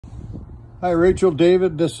Hi Rachel,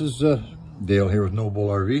 David, this is Dale here with No Bull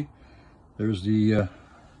RV. There's the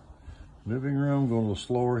living room, going a little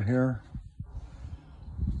slower here.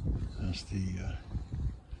 That's the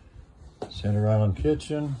center island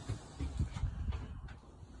kitchen.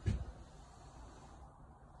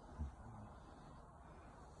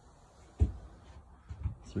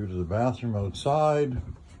 Through to the bathroom outside.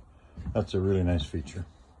 That's a really nice feature.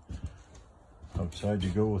 Outside you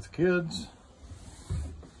go with kids.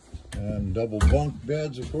 And double bunk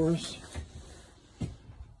beds, of course.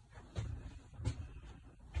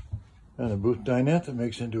 And a booth dinette that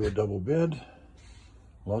makes into a double bed.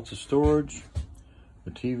 Lots of storage. A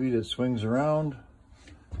TV that swings around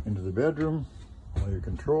into the bedroom. All your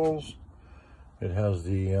controls. It has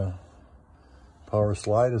the power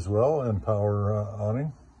slide as well and power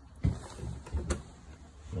awning.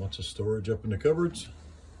 Lots of storage up in the cupboards.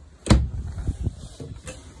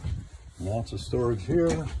 Lots of storage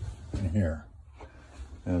here and here.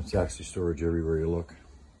 And it's actually storage everywhere you look.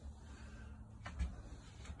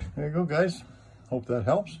 There you go, guys. Hope that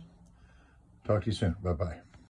helps. Talk to you soon. Bye-bye.